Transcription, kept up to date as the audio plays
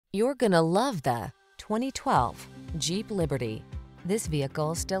You're gonna love the 2012 Jeep Liberty. This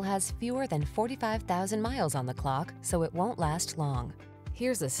vehicle still has fewer than 45,000 miles on the clock, so it won't last long.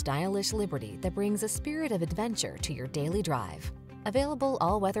 Here's a stylish Liberty that brings a spirit of adventure to your daily drive. Available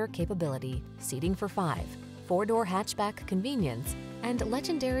all-weather capability, seating for 5, 4-door hatchback convenience, and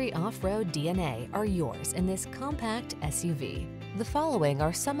legendary off-road DNA are yours in this compact SUV. The following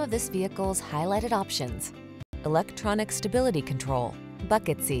are some of this vehicle's highlighted options: electronic stability control,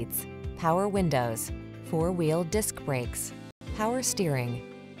 bucket seats, power windows, 4-wheel disc brakes, power steering.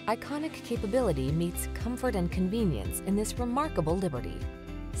 Iconic capability meets comfort and convenience in this remarkable Liberty.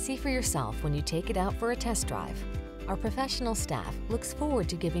 See for yourself when you take it out for a test drive. Our professional staff looks forward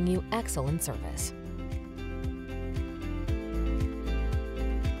to giving you excellent service.